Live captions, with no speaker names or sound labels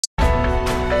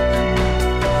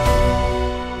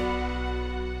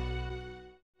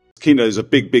Kina is a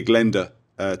big lender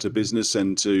to business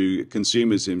and to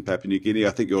consumers in Papua New Guinea. I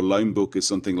think your loan book is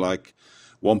something like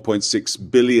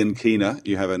 1.6 billion Kina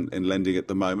you have in lending at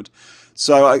the moment.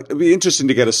 So it'd be interesting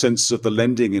to get a sense of the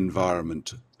lending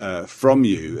environment from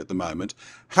you at the moment.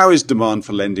 How is demand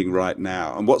for lending right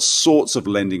now, and what sorts of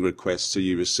lending requests are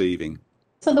you receiving?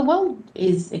 So the world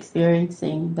is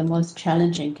experiencing the most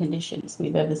challenging conditions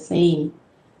we've ever seen,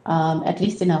 at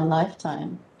least in our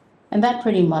lifetime. And that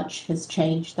pretty much has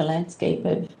changed the landscape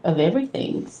of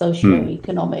everything, Hmm.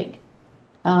 socio-economic,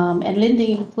 and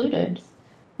lending included.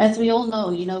 As we all know,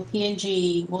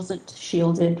 PNG wasn't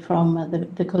shielded from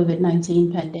the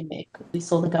COVID-19 pandemic. We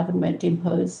saw the government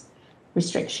impose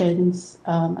restrictions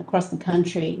across the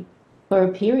country for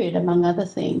a period, among other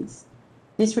things.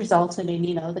 This resulted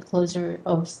in, the closure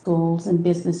of schools and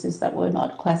businesses that were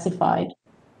not classified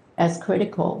as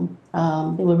critical.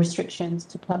 There were restrictions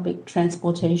to public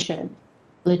transportation,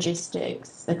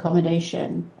 logistics,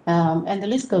 accommodation, and the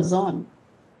list goes on.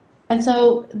 And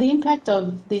so the impact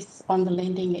of this on the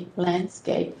lending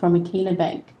landscape from a Kina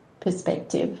Bank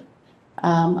perspective,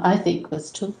 I think was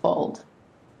twofold.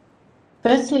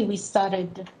 Firstly, we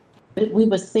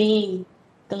were seeing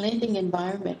the lending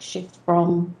environment shift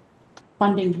from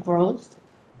funding growth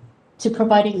to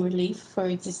providing relief for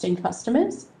existing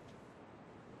customers,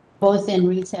 both in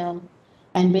retail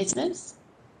and business.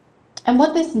 And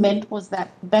what this meant was that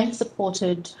the bank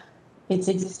supported its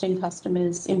existing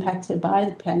customers impacted by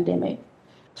the pandemic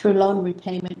through loan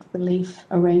repayment relief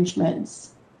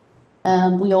arrangements.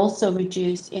 We also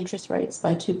reduced interest rates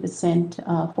by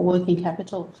 2% for working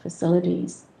capital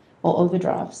facilities or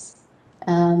overdrafts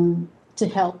to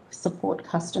help support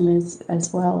customers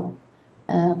as well,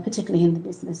 particularly in the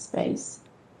business space.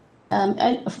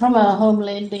 And from a home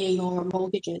lending or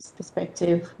mortgages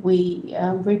perspective, we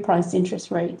repriced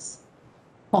interest rates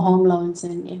for home loans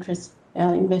and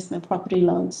investment property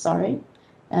loans, to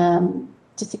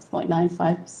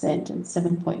 6.95% and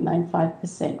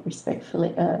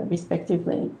 7.95%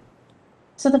 respectively.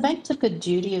 So the bank took a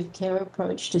duty of care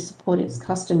approach to support its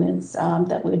customers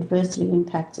that were adversely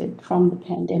impacted from the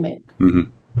pandemic. Hmm.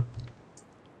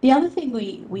 The other thing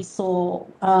we saw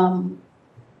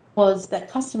was that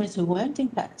customers who weren't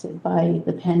impacted by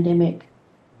the pandemic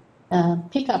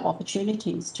pick up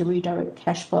opportunities to redirect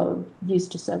cash flow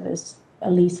used to service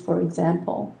a lease, for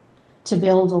example, to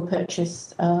build or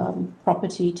purchase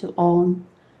property to own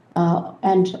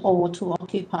and or to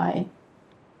occupy.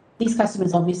 These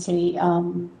customers obviously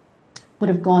would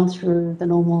have gone through the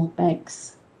normal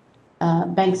bank's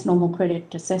normal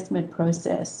credit assessment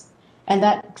process, and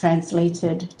that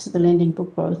translated to the lending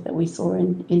book growth that we saw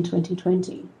in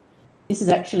 2020. This is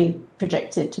actually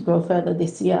projected to grow further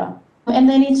this year. And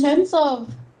then in terms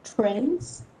of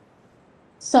trends,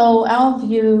 so our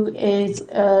view is,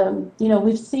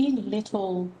 we've seen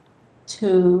little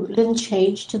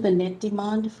change to the net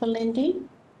demand for lending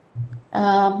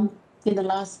in the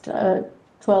last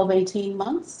 12, 18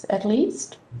 months at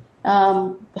least.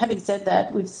 Having said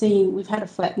that, we've had a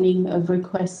flattening of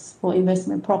requests for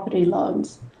investment property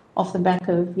loans off the back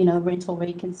of, rental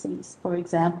vacancies, for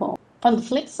example. On the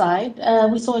flip side,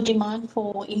 we saw a demand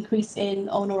for increase in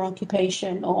owner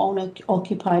occupation or owner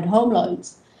occupied home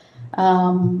loans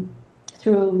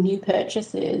through new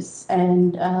purchases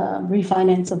and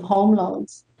refinance of home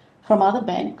loans from other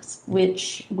banks, where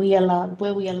we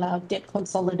allowed debt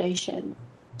consolidation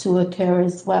to occur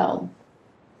as well.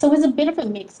 So it was a bit of a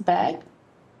mixed bag.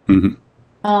 Hmm.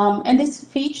 And this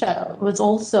feature was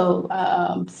also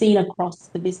seen across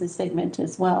the business segment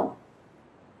as well.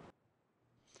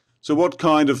 So what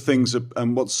kind of things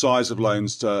and what size of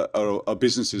loans are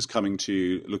businesses coming to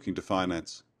you looking to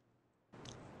finance?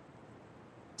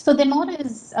 So they're not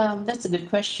as, that's a good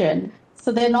question.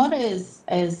 So they're not as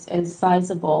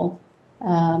sizable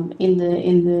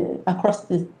across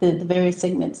the various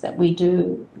segments that we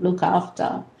do look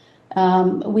after.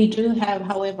 We do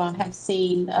however, have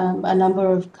seen a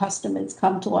number of customers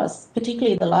come to us,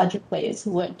 particularly the larger players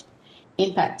who weren't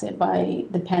impacted by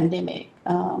the pandemic,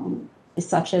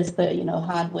 such as the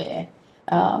hardware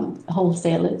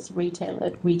wholesalers,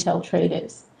 retail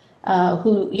traders,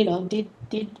 who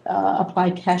did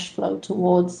apply cash flow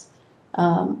towards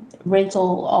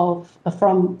rental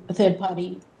from third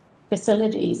party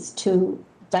facilities to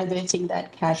diverting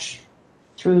that cash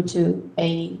through to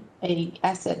a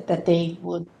asset that they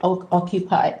would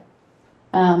occupy.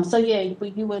 So yeah,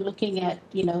 we were looking at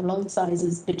loan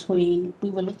sizes between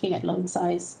a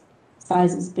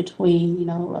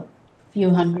few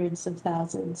hundreds of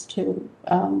thousands to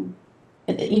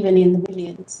even in the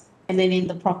millions. And then in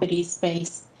the property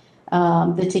space,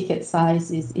 the ticket size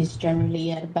is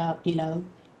generally at about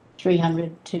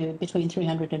 300 to between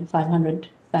 300 and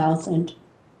 500,000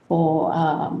 for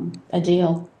a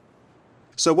deal.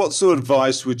 So, what sort of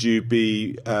advice would you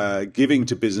be giving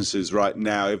to businesses right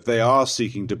now if they are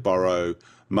seeking to borrow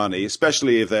money,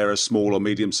 especially if they're a small or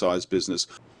medium-sized business?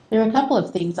 There are a couple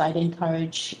of things I'd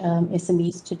encourage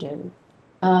SMEs to do.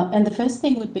 And the first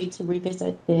thing would be to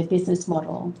revisit their business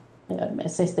model,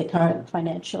 assess their current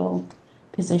financial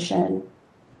position,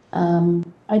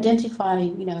 identify,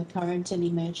 current and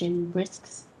emerging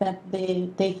risks that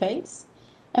they face,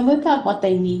 and work out what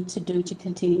they need to do to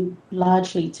continue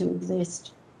largely to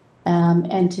exist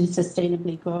and to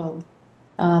sustainably grow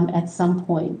at some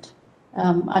point.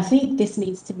 I think this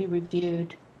needs to be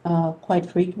reviewed quite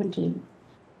frequently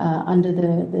under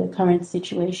the current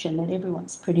situation that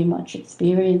everyone's pretty much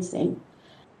experiencing.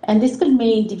 And this could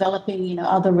mean developing,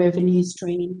 other revenue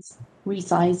streams,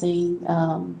 resizing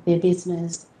their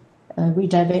business,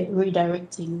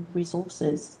 redirecting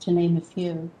resources, to name a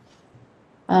few.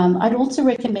 I'd also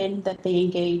recommend that they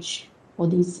engage, or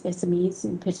these SMEs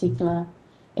in particular,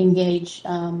 engage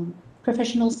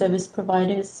professional service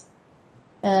providers,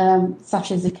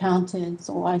 such as accountants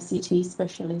or ICT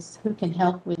specialists who can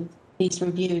help with these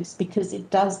reviews, because it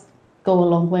does go a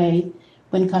long way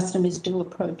when customers do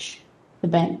approach the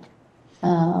bank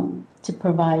to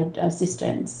provide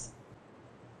assistance.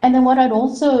 And then what I'd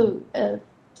also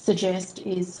suggest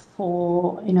is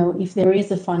for, if there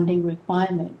is a funding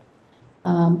requirement,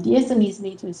 the SMEs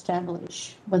need to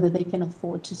establish whether they can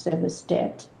afford to service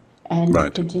debt and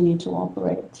Right. continue to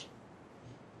operate,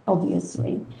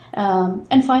 obviously.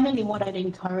 And finally, what I'd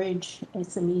encourage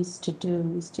SMEs to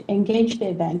do is to engage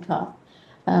their banker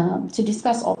to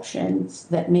discuss options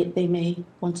that they may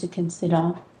want to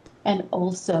consider, and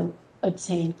also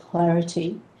obtain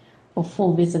clarity or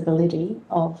full visibility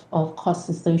of costs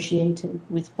associated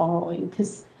with borrowing,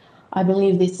 because I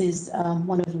believe this is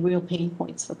one of the real pain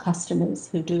points for customers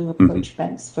who do approach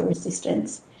banks for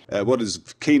assistance. What is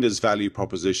Kina's value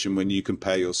proposition when you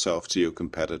compare yourself to your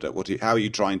competitor? How are you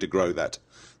trying to grow that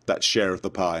share of the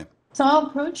pie? So our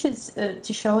approach is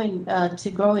to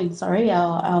growing,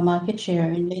 our market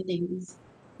share in lending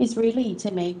is really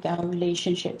to make our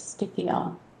relationships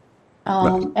stickier.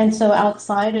 Right. And so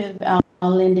outside of our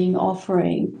lending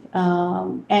offering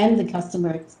and the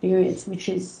customer experience, which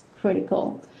is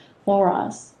critical for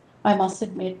us, I must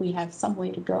admit we have some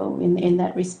way to go in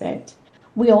that respect.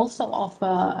 We also offer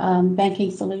other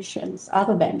banking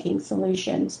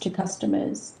solutions to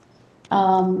customers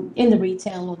in the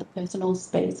retail or the personal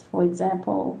space. For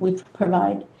example, we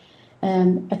provide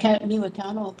new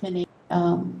account opening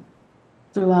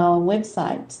through our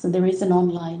website. So there is an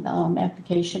online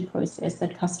application process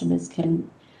that customers can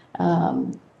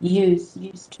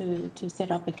use to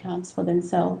set up accounts for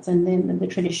themselves, and then the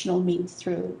traditional means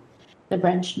through the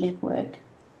branch network.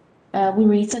 We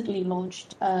recently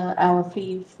launched our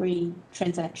fee-free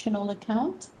transactional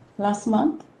account last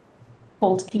month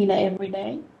called Kina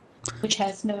Everyday, which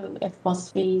has no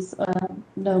FBOS fees,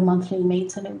 no monthly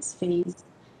maintenance fees,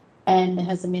 and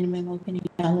has a minimum opening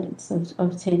balance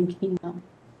of 10 Kina.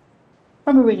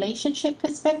 From a relationship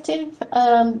perspective,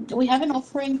 we have an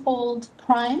offering called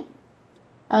Prime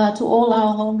to all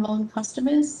our home loan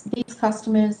customers. These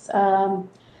customers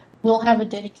will have a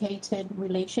dedicated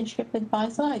relationship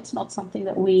advisor. It's not something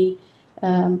that we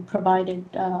provided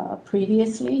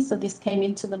previously, so this came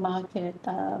into the market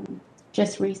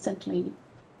just recently.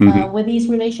 Where these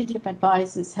relationship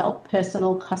advisors help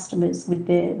personal customers with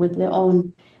their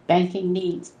own banking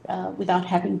needs without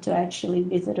having to actually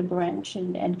visit a branch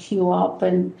and queue up.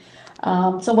 And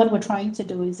so what we're trying to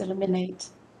do is eliminate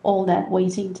all that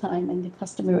waiting time and the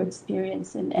customer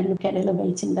experience, and look at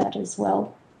elevating that as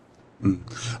well.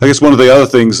 I guess one of the other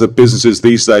things that businesses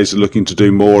these days are looking to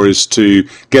do more is to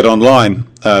get online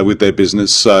with their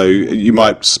business. So you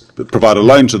might provide a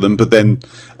loan to them, but then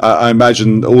I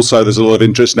imagine also there's a lot of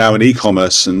interest now in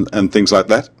e-commerce and things like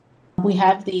that. We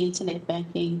have the internet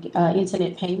banking,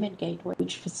 internet payment gateway,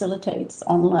 which facilitates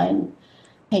online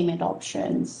payment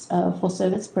options for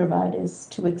service providers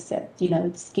to accept,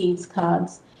 schemes,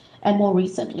 cards. And more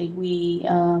recently, we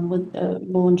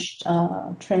launched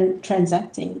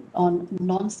transacting on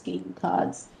non-scheme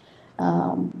cards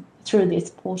through this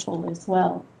portal as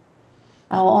well.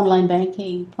 Our online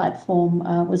banking platform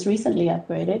was recently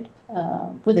upgraded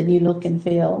with a new look and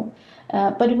feel,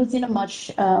 but it was in a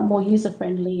much more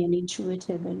user-friendly and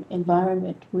intuitive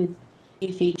environment with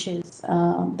new features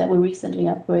that were recently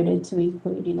upgraded to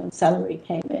include, salary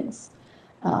payments,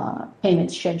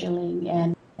 payment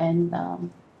scheduling, and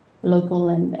local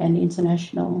and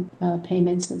international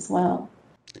payments as well.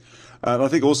 And I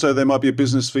think also there might be a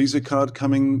business Visa card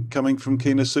coming from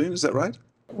Kina soon. Is that right?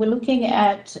 we're looking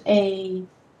at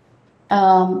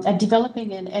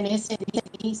developing an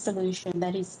SME solution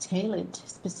that is tailored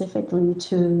specifically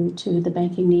to the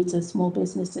banking needs of small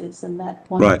businesses, and that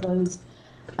one of Right. those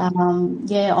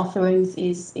offerings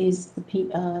is the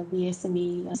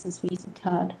SME business Visa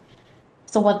card.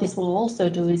 So what this will also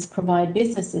do is provide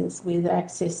businesses with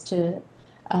access to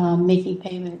making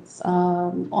payments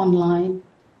online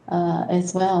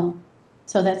as well.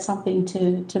 So that's something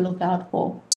to look out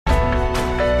for.